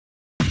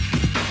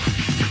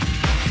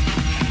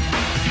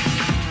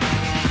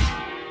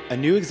A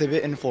new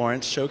exhibit in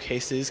Florence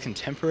showcases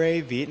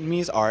contemporary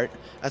Vietnamese art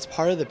as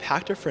part of the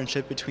pact of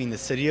friendship between the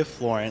city of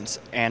Florence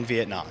and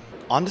Vietnam.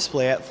 On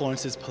display at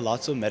Florence's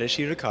Palazzo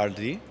Medici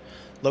Riccardi,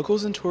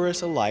 locals and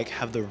tourists alike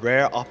have the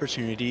rare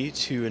opportunity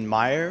to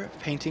admire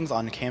paintings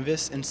on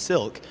canvas and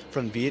silk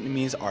from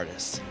Vietnamese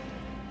artists.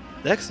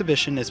 The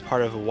exhibition is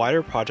part of a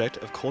wider project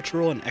of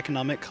cultural and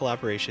economic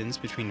collaborations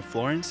between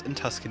Florence and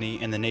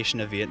Tuscany and the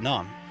nation of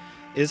Vietnam.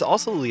 It is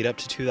also the lead-up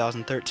to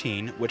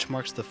 2013, which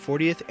marks the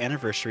 40th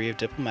anniversary of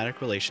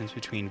diplomatic relations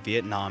between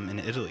Vietnam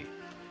and Italy.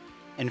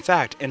 In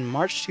fact, in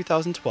March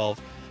 2012,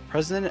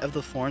 President of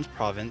the Florence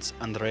province,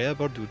 Andrea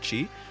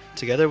Barducci,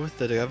 together with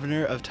the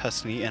governor of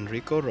Tuscany,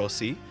 Enrico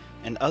Rossi,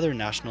 and other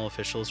national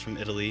officials from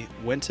Italy,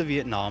 went to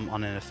Vietnam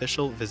on an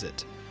official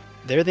visit.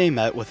 There they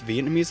met with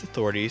Vietnamese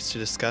authorities to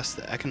discuss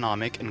the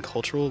economic and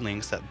cultural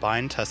links that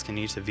bind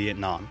Tuscany to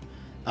Vietnam.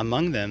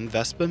 Among them,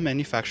 Vespa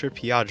manufacturer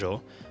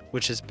Piaggio,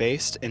 which is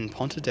based in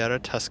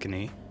Pontedera,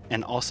 Tuscany,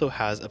 and also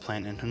has a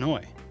plant in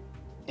Hanoi.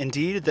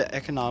 Indeed, the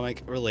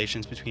economic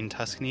relations between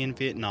Tuscany and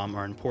Vietnam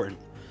are important.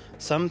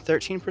 Some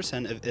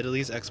 13% of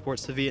Italy's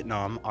exports to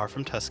Vietnam are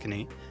from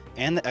Tuscany,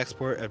 and the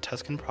export of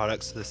Tuscan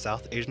products to the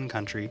South Asian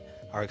country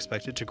are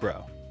expected to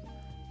grow.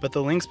 But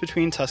the links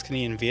between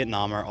Tuscany and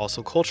Vietnam are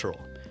also cultural.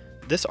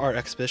 This art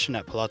exhibition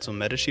at Palazzo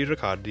Medici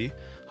Riccardi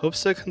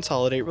hopes to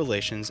consolidate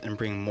relations and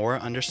bring more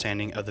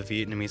understanding of the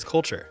Vietnamese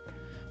culture.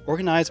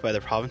 Organized by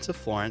the province of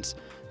Florence,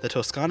 the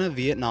Toscana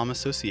Vietnam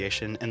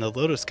Association, and the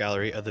Lotus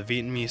Gallery of the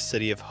Vietnamese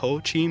city of Ho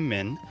Chi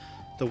Minh,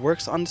 the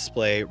works on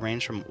display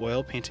range from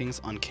oil paintings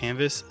on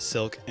canvas,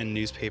 silk, and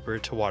newspaper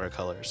to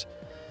watercolors.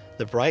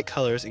 The bright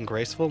colors and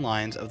graceful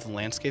lines of the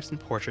landscapes and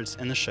portraits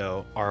in the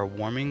show are a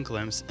warming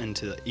glimpse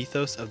into the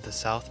ethos of the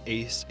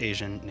Southeast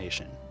Asian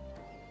nation.